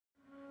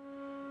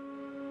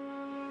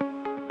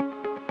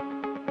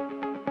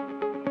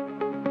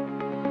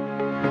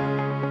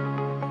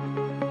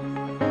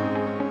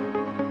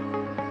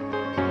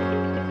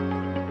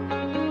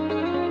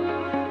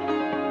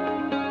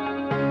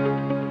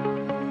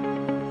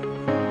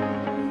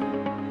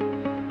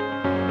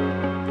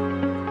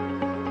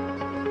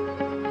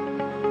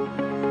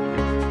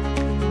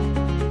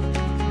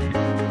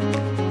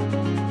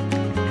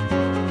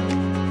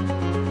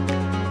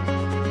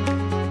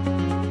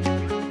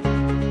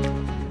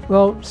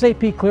Well, St.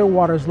 Pete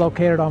Clearwater is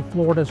located on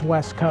Florida's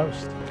west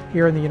coast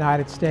here in the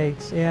United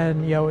States,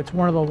 and it's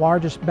one of the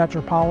largest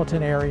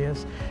metropolitan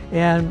areas.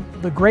 And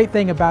the great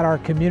thing about our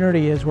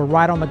community is we're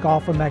right on the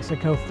Gulf of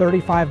Mexico,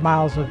 35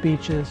 miles of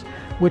beaches,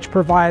 which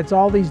provides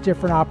all these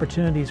different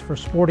opportunities for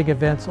sporting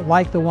events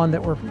like the one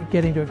that we're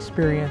getting to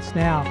experience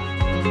now.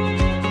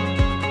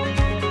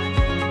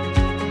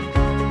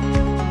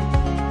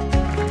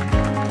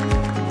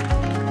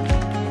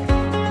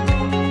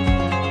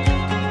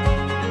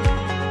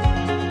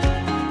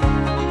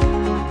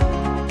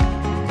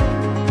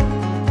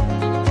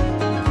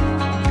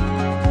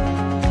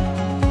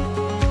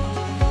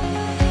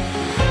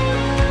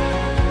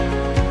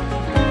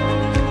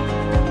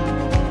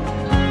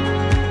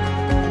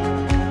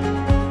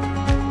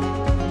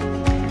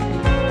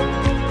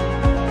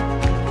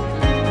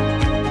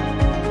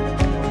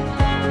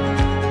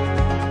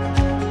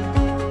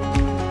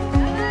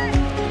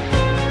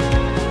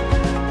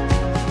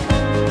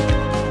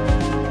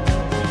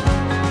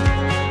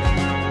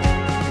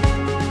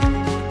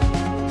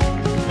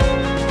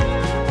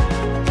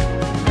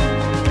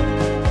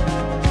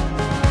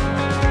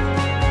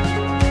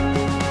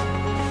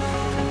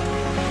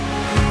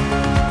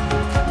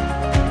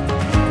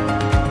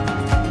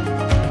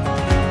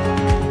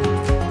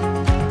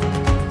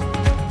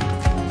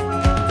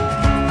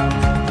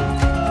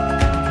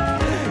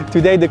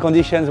 Today the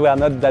conditions were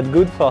not that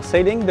good for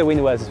sailing. The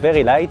wind was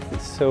very light,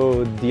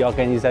 so the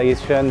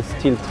organization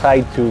still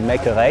tried to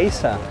make a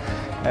race.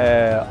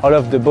 All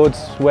of the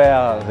boats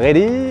were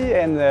ready,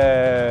 and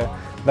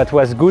that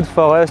was good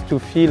for us to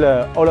feel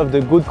all of the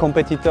good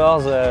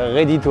competitors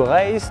ready to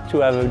race,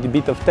 to have a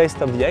bit of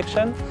taste of the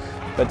action.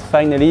 But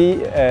finally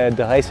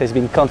the race has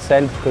been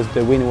cancelled because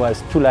the wind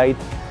was too light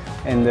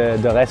and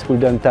the race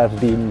wouldn't have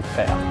been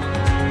fair.